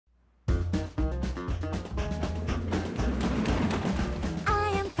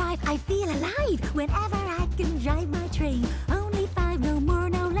5. Whenever I can drive my train. Only 5, no more,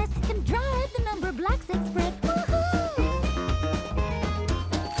 no less. Can drive the Numberblocks Express. Woohoo!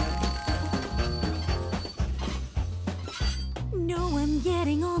 No one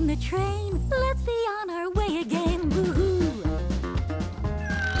getting on the train. Let's be on our way again. Woohoo!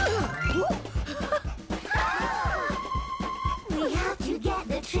 We have to get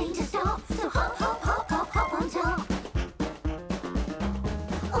the train to stop. So hop, hop, hop, hop, hop on top.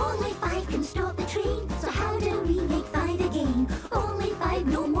 Only 5 can stop the train. So how do we make 5 again? Only 5,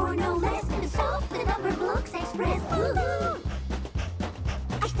 no more, no less. Can stop the Numberblocks Express. Woohoo!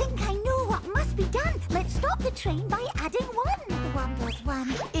 I think I know what must be done. Let's stop the train by adding 1. 1 plus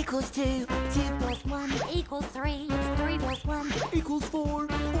 1 equals 2. 2 plus 1 equals 3. 3 plus 1 Equals 4.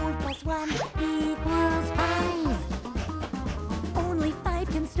 4 plus 1 equals 5. Only 5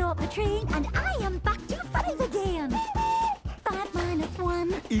 can stop the train, and I am back to 5 again. 5 minus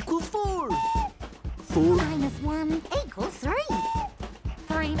 1 Equals 4. 4 minus 1 equals 3.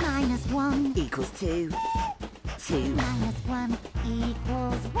 3 minus 1 equals 2. 2 minus 1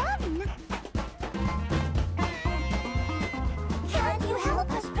 equals 1. Can you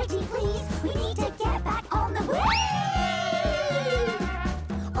help us, pretty please? We need to get back on the way.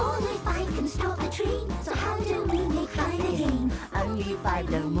 Only 5 can stop the train, so how do we make 5 again? Only 5,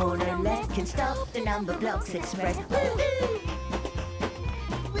 no more, no less. Can stop the Numberblocks Express. Woohoo!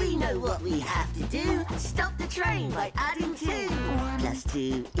 We know what we have to do. Stop the train by adding 2. 1 Plus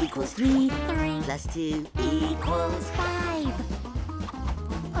 2 equals 3. 3 Plus 2 equals 5.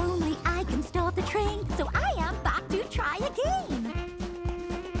 Only I can stop the train, so I am back to try again.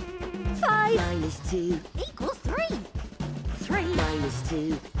 5 minus 2 equals 3. 3 minus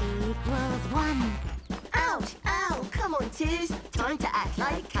 2. equals 1. Ouch! Ow! Come on, twos. Time to act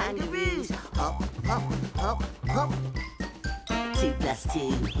like kangaroos. Hop, hop, hop, hop. 2 plus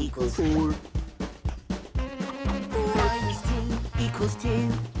 2 equals 4. 4 minus 2 equals 2.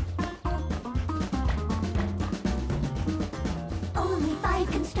 Only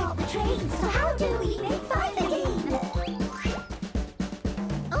 5 can stop the train, so how do we make 5 again?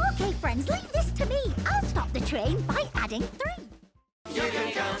 Okay, friends, leave this to me. I'll stop the train by adding 3. You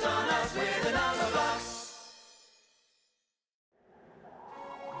can count on us with the Numberblocks.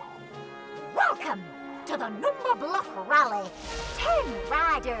 Welcome to the Numberblock Rally. 10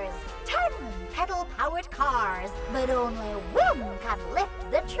 riders, 10 pedal-powered cars, but only 1 can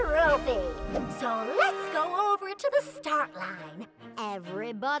lift the trophy. So let's go over to the start line.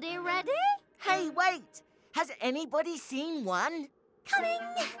 Everybody ready? Hey, wait! Has anybody seen one? Coming!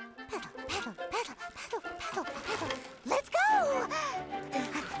 Pedal, pedal, pedal, pedal, pedal, pedal. Let's go!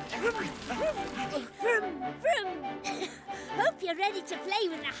 Vroom, vroom. Hope you're ready to play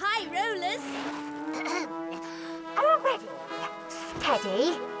with the high rollers. Are ready?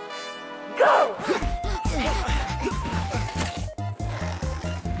 Steady. Go!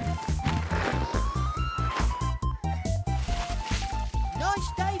 Nice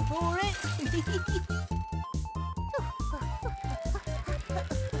day for it!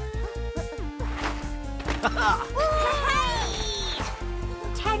 Hey!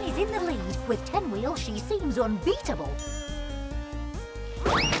 10 is in the lead. With 10 wheels, she seems unbeatable.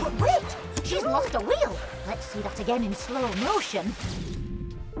 But wait! She's lost a wheel. Let's see that again in slow motion.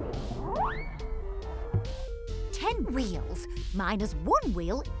 10 wheels minus 1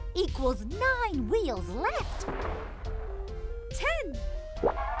 wheel equals 9 wheels left. 10.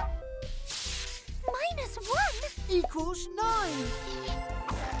 Minus 1 Equals 9.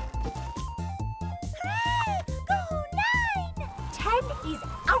 Hooray! Go 9! 10 is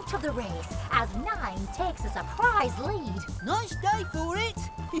out of the race as 9 takes a surprise lead. Nice day for it!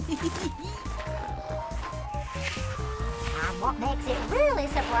 And what makes it really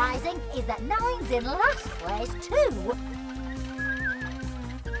surprising is that 9's in last place too.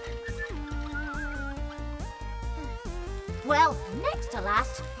 Well, next to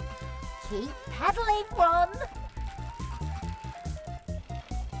last, keep pedaling, 1.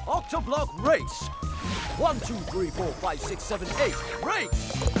 Octoblock race! 1, 2, 3, 4, 5, 6, 7, 8,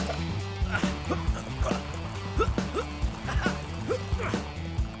 race!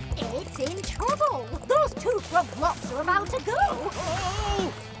 It's in trouble. Those 2 front blocks are about to go.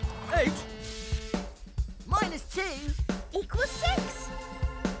 Oh! 8! Minus 2 Equals 6.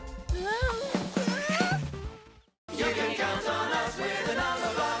 You can count on us with the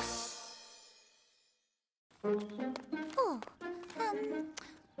Numberblocks. Oh,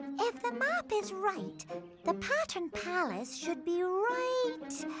 if the map is right, the Pattern Palace should be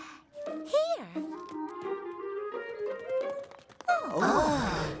right here. Oh.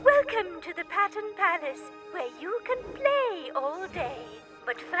 Welcome to the Pattern Palace, where you can play all day.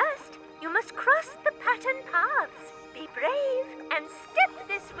 But first, You must cross the pattern paths. Be brave and step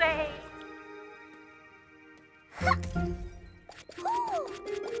this way. Follow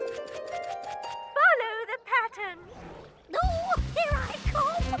the pattern. Oh, here I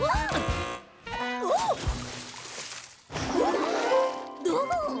come!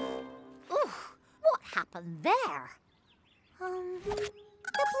 What happened there?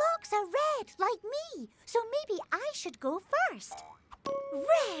 The blocks are red, like me, so maybe I should go first.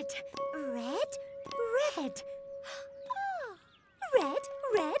 Red, red, red. Red,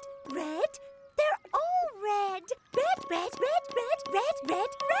 red, red. They're all red. Red, red, red, red, red,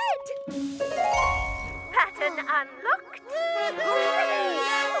 red, red. Pattern unlocked.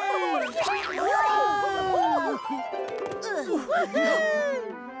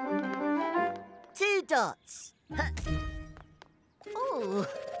 2 dots. Oh.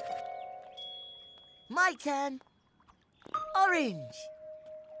 My turn. Orange.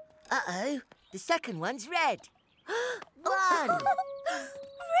 Uh-oh, the second one's red. 1.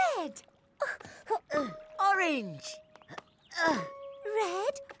 Red, Orange.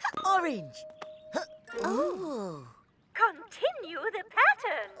 red. Orange. Oh. Continue the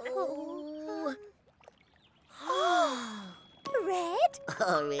pattern. Red,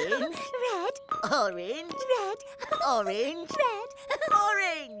 Orange. red, Orange. red, Orange. red.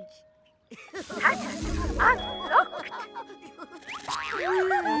 Orange. Pattern unlocked.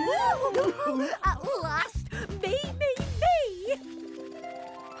 At last, me.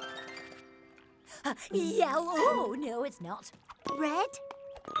 Yellow. Oh, no, it's not. Red.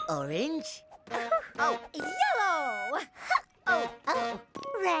 Orange. Oh, yellow. Oh,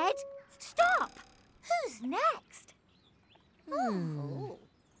 red. Stop. Who's next? Oh.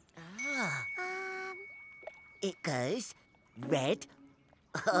 It goes red,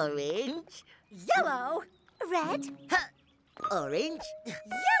 orange, Yellow. Red. orange,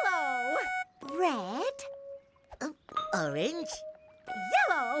 Yellow. Red. orange,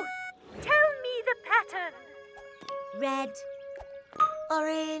 Yellow. Tell me the pattern. Red.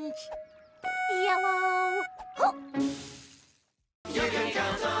 orange. Yellow. Oh. You can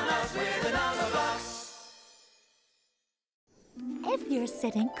count on us with the Numberblocks. If you're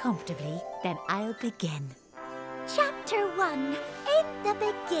sitting comfortably, then I'll begin. Chapter 1, in the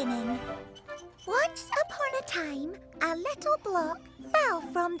beginning. Once upon a time, a little block fell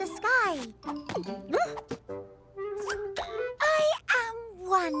from the sky. I am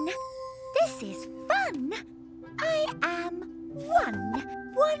 1. This is fun. I am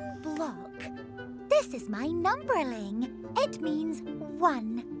 1 block. This is my numberling. It means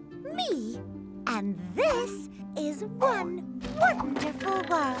 1, me. And this is one wonderful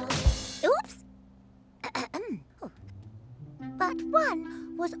world. Oops. But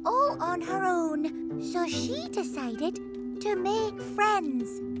 1 was all on her own, so she decided to make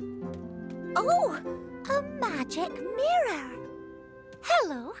friends. Oh, a magic mirror.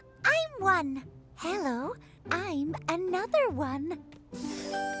 Hello, I'm 1. Hello, I'm another 1.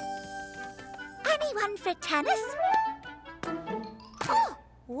 Anyone for tennis? Oh,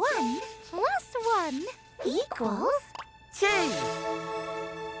 1 plus 1 equals 2.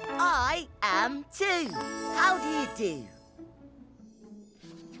 I am 2. How do you do?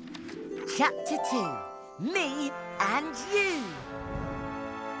 Chapter 2. Me and you.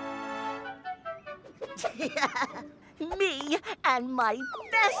 Me and my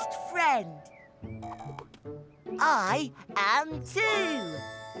best friend. I am 2.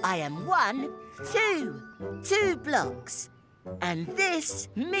 I am 1, 2. 2 blocks. And this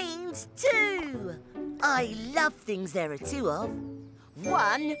means 2. I love things there are 2 of.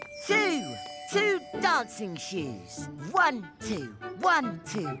 1, 2. 2 dancing shoes. 1, 2. 1,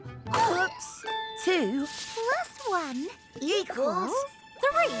 2. Oops. 2 plus 1 equals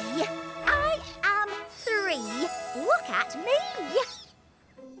 3. I am 3. Look at me.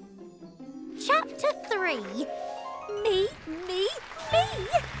 Chapter 3. Me.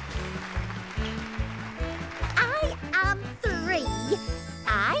 I am 3.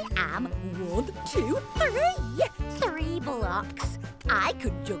 I am 1, 2, 3. 3 blocks. I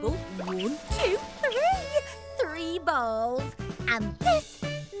could juggle 1, 2, 3. 3 balls. And this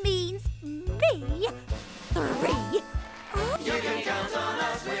means me. 3. You can count on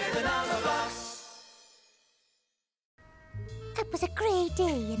us with the Numberblocks. It was a grey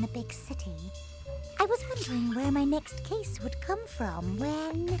day in the big city. I was wondering where my next case would come from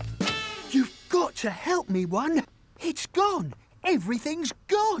when... You've got to help me, 1. It's gone. Everything's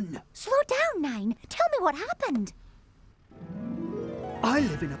gone. Slow down, 9. Tell me what happened. I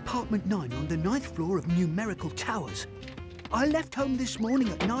live in apartment 9 on the 9th floor of Numerical Towers. I left home this morning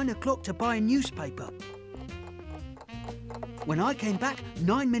at 9 o'clock to buy a newspaper. When I came back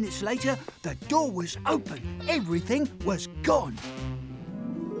 9 minutes later, the door was open. Everything was gone.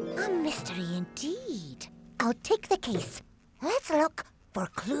 A mystery indeed. I'll take the case. Let's look for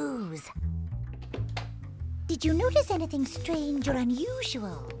clues. Did you notice anything strange or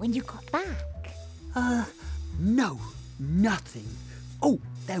unusual when you got back? No, nothing. Oh,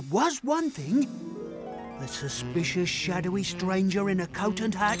 there was one thing. The suspicious, shadowy stranger in a coat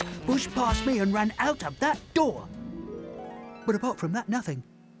and hat pushed past me and ran out of that door. But apart from that, nothing.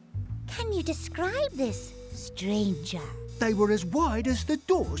 Can you describe this stranger? They were as wide as the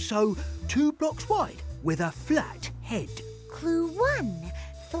door, so 2 blocks wide, with a flat head. Clue 1.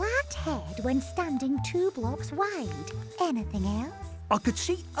 Flat head when standing 2 blocks wide. Anything else? I could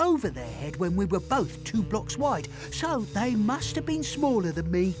see over their head when we were both 2 blocks wide, so they must have been smaller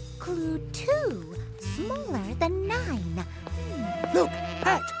than me. Clue 2. Smaller than 9. Look,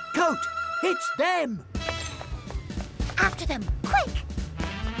 hat, coat, it's them! After them, quick!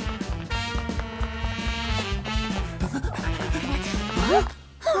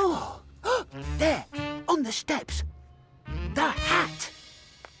 Oh, there, on the steps. The hat!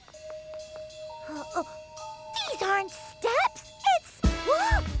 These aren't steps, it's...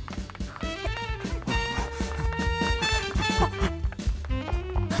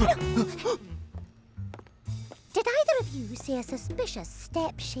 Did either of you see a suspicious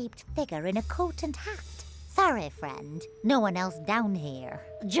step-shaped figure in a coat and hat? Sorry, friend. No one else down here.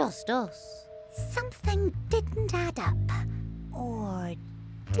 Just us. Something didn't add up. Or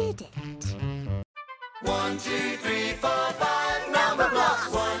did it? 1, 2, 3, 4, 5 Numberblocks.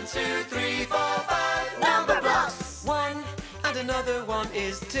 1, 2, 3, 4, 5 Numberblocks. 1 and another 1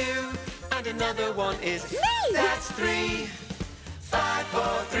 is 2 and another 1 is me. That's 3. 5,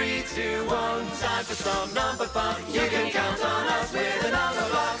 4, 3, 2, 1. Time for some number fun. You can count on us with a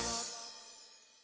Numberblocks.